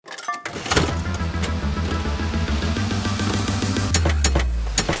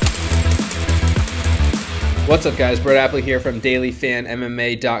What's up, guys? Brett Appley here from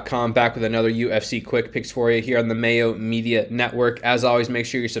DailyFanMMA.com, back with another UFC quick picks for you here on the Mayo Media Network. As always, make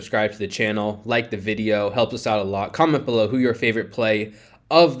sure you're subscribed to the channel, like the video, helps us out a lot. Comment below who your favorite play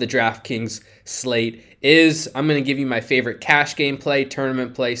of the DraftKings slate is. I'm going to give you my favorite cash game play,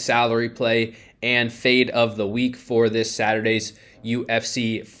 tournament play, salary play, and fade of the week for this Saturday's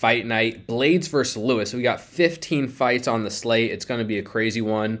UFC Fight Night. Blaydes versus Lewis. We got 15 fights on the slate. It's going to be a crazy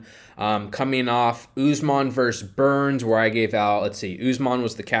one. Coming off Usman versus Burns, where I gave out, Usman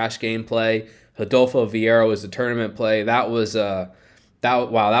was the cash game play. Rodolfo Vieira was the tournament play. That was a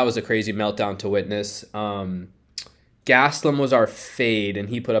crazy meltdown to witness. Gastelum was our fade, and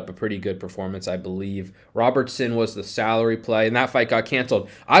he put up a pretty good performance, I believe. Robertson was the salary play, and that fight got canceled.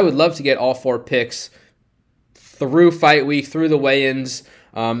 I would love to get all four picks through fight week, through the weigh-ins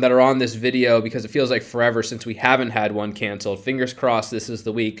that are on this video, because it feels like forever since we haven't had one canceled. Fingers crossed this is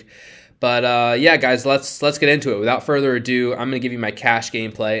the week. But yeah, guys, let's get into it. Without further ado, I'm going to give you my cash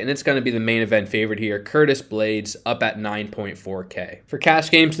gameplay, and it's going to be the main event favorite here, Curtis Blaydes, up at 9.4K. For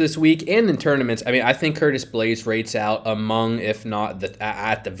cash games this week and in tournaments, I think Curtis Blaydes rates out among, if not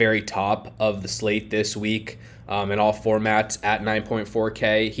at the very top of the slate this week in all formats at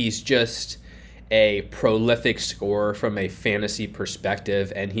 9.4K. He's just a prolific scorer from a fantasy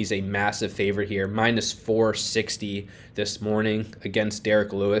perspective, and he's a massive favorite here, minus 460 this morning against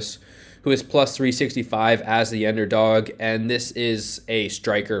Derek Lewis, who is plus 365 as the underdog. And this is a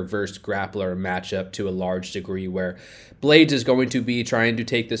striker versus grappler matchup to a large degree, where Blaydes is going to be trying to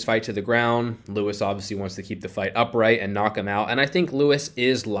take this fight to the ground. Lewis obviously wants to keep the fight upright and knock him out, and I think Lewis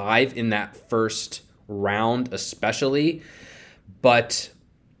is live in that first round especially, but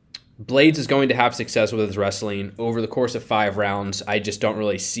Blaydes is going to have success with his wrestling over the course of 5 rounds. I just don't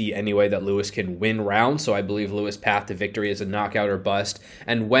really see any way that Lewis can win rounds, so I believe Lewis' path to victory is a knockout or bust.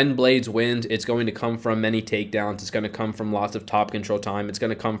 And when Blaydes wins, it's going to come from many takedowns. It's going to come from lots of top control time. It's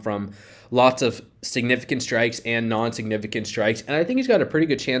going to come from lots of significant strikes and non-significant strikes. And I think he's got a pretty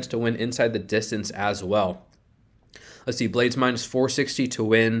good chance to win inside the distance as well. Let's see, Blaydes minus 460 to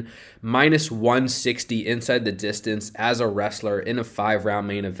win, minus 160 inside the distance as a wrestler in a 5-round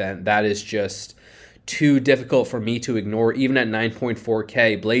main event. That is just too difficult for me to ignore, even at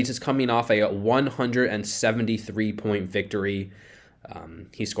 9.4K. Blaydes is coming off a 173-point victory.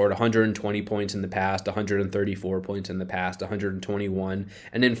 He scored 120 points in the past, 134 points in the past, 121.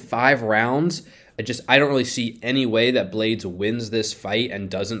 And in 5 rounds, I don't really see any way that Blaydes wins this fight and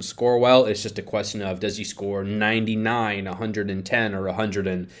doesn't score well. It's just a question of, does he score 99, 110, or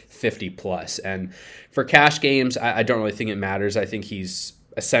 150 plus? And for cash games, I don't really think it matters. I think he's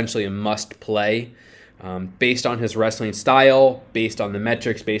essentially a must play. Based on his wrestling style, based on the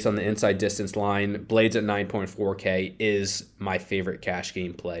metrics, based on the inside distance line, Blaydes at 9.4K is my favorite cash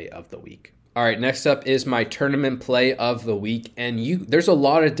game play of the week. All right, next up is my tournament play of the week, and there's a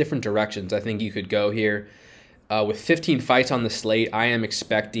lot of different directions I think you could go here. With 15 fights on the slate, I am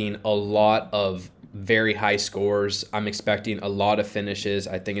expecting a lot of very high scores. I'm expecting a lot of finishes.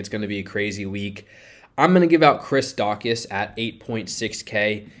 I think it's going to be a crazy week. I'm going to give out Chris Daukaus at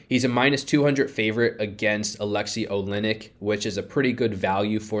 8.6K. He's a minus 200 favorite against Alexei Oleinik, which is a pretty good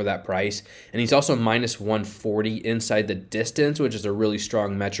value for that price. And he's also minus 140 inside the distance, which is a really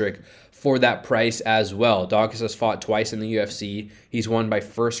strong metric for that price as well. Daukaus has fought twice in the UFC. He's won by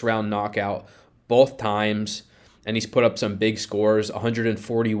first round knockout both times, and he's put up some big scores,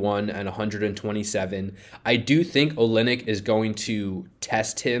 141 and 127. I do think Oleinik is going to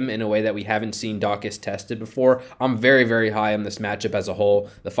test him in a way that we haven't seen Daukaus tested before. I'm very, very high on this matchup as a whole.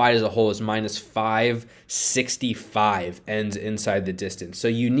 The fight as a whole is minus 565, ends inside the distance. So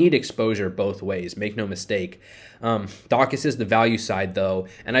you need exposure both ways, make no mistake. Daukaus is the value side, though,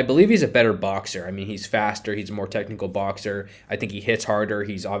 and I believe he's a better boxer. He's faster. He's a more technical boxer. I think he hits harder.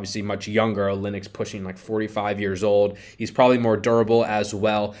 He's obviously much younger. Oleinik's pushing like 45 years old. He's probably more durable as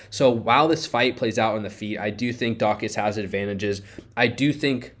well. So while this fight plays out on the feet, I do think Daukaus has advantages. I do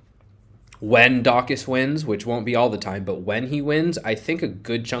think when Daukaus wins, which won't be all the time, but when he wins, I think a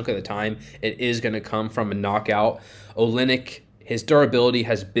good chunk of the time it is going to come from a knockout. Oleinik, his durability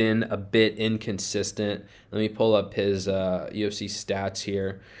has been a bit inconsistent. Let me pull up his UFC stats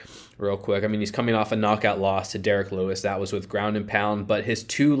here real quick. He's coming off a knockout loss to Derek Lewis. That was with ground and pound, but his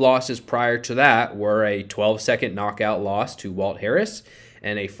 2 losses prior to that were a 12-second knockout loss to Walt Harris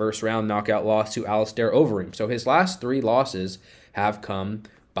and a first-round knockout loss to Alistair Overeem. So his last 3 losses have come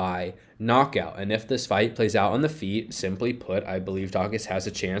by knockout. And if this fight plays out on the feet, simply put, I believe Daukaus has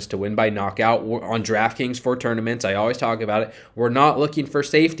a chance to win by knockout. On DraftKings for tournaments, I always talk about it. We're not looking for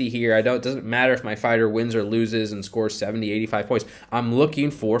safety here. It doesn't matter if my fighter wins or loses and scores 70, 85 points. I'm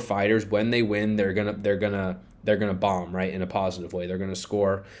looking for fighters when they win, they're gonna bomb, right, in a positive way. They're gonna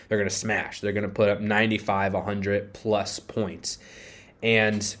score, they're gonna smash, they're gonna put up 95, 100 plus points.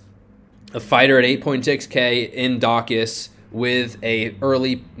 And a fighter at 8.6K in Daukaus with a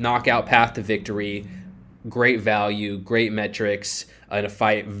early knockout path to victory, great value, great metrics, and a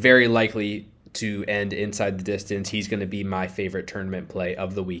fight very likely to end inside the distance. He's going to be my favorite tournament play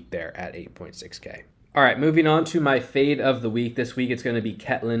of the week there at 8.6K. All right, moving on to my fade of the week. This week it's going to be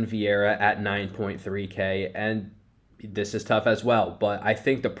Ketlen Vieira at 9.3K, and this is tough as well, but I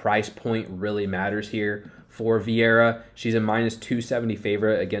think the price point really matters here for Vieira. She's a minus 270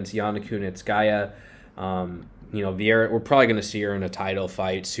 favorite against Yana Kunitskaya. Vieira, we're probably going to see her in a title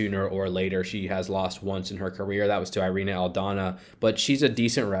fight sooner or later. She has lost once in her career. That was to Irina Aldana, but she's a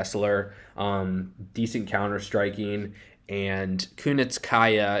decent wrestler, decent counter striking, and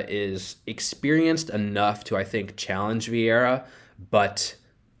Kunitskaya is experienced enough to, I think, challenge Vieira, but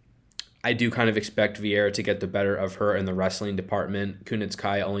I do kind of expect Vieira to get the better of her in the wrestling department.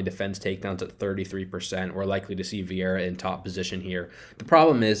 Kunitskaya only defends takedowns at 33%. We're likely to see Vieira in top position here. The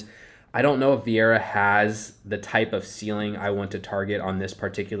problem is, I don't know if Vieira has the type of ceiling I want to target on this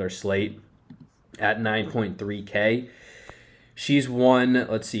particular slate at 9.3K. She's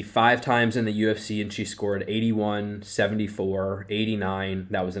won, 5 times in the UFC, and she scored 81, 74, 89,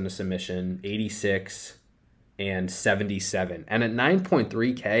 that was in a submission, 86, and 77. And at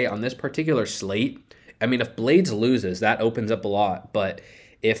 9.3K on this particular slate, I mean, if Blaydes loses, that opens up a lot. But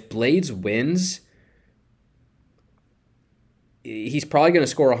if Blaydes wins, he's probably going to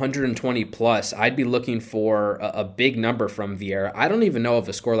score 120 plus. I'd be looking for a big number from Vieira. I don't even know if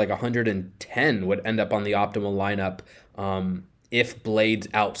a score like 110 would end up on the optimal lineup if Blaydes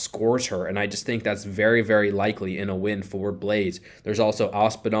outscores her. And I just think that's very, very likely in a win for Blaydes. There's also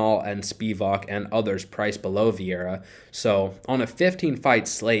Aspinall and Spivak and others priced below Vieira. So on a 15-fight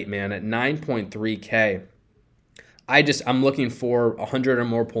slate, man, at 9.3K, I'm looking for 100 or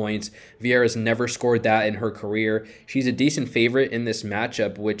more points. Vieira's never scored that in her career. She's a decent favorite in this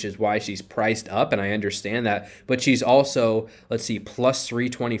matchup, which is why she's priced up, and I understand that. But she's also, plus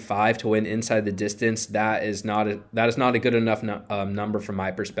 325 to win inside the distance. That is not a good enough number from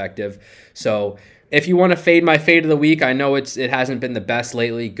my perspective. So if you want to fade my fade of the week, I know it hasn't been the best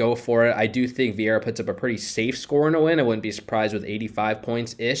lately. Go for it. I do think Vieira puts up a pretty safe score in a win. I wouldn't be surprised with 85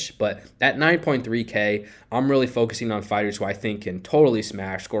 points-ish. But at 9.3K, I'm really focusing on fighters who I think can totally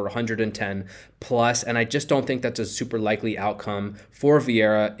smash, score 110 plus. And I just don't think that's a super likely outcome for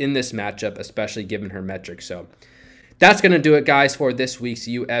Vieira in this matchup, especially given her metrics. So that's going to do it, guys, for this week's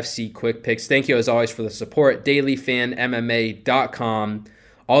UFC Quick Picks. Thank you, as always, for the support. DailyFanMMA.com.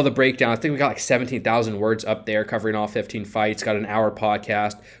 All the breakdown. I think we got 17,000 words up there covering all 15 fights. Got an hour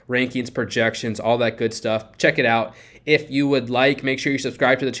podcast, rankings, projections, all that good stuff. Check it out. If you would like, make sure you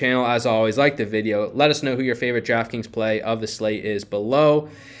subscribe to the channel. As always, like the video. Let us know who your favorite DraftKings play of the slate is below.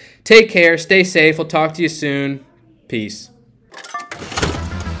 Take care. Stay safe. We'll talk to you soon. Peace.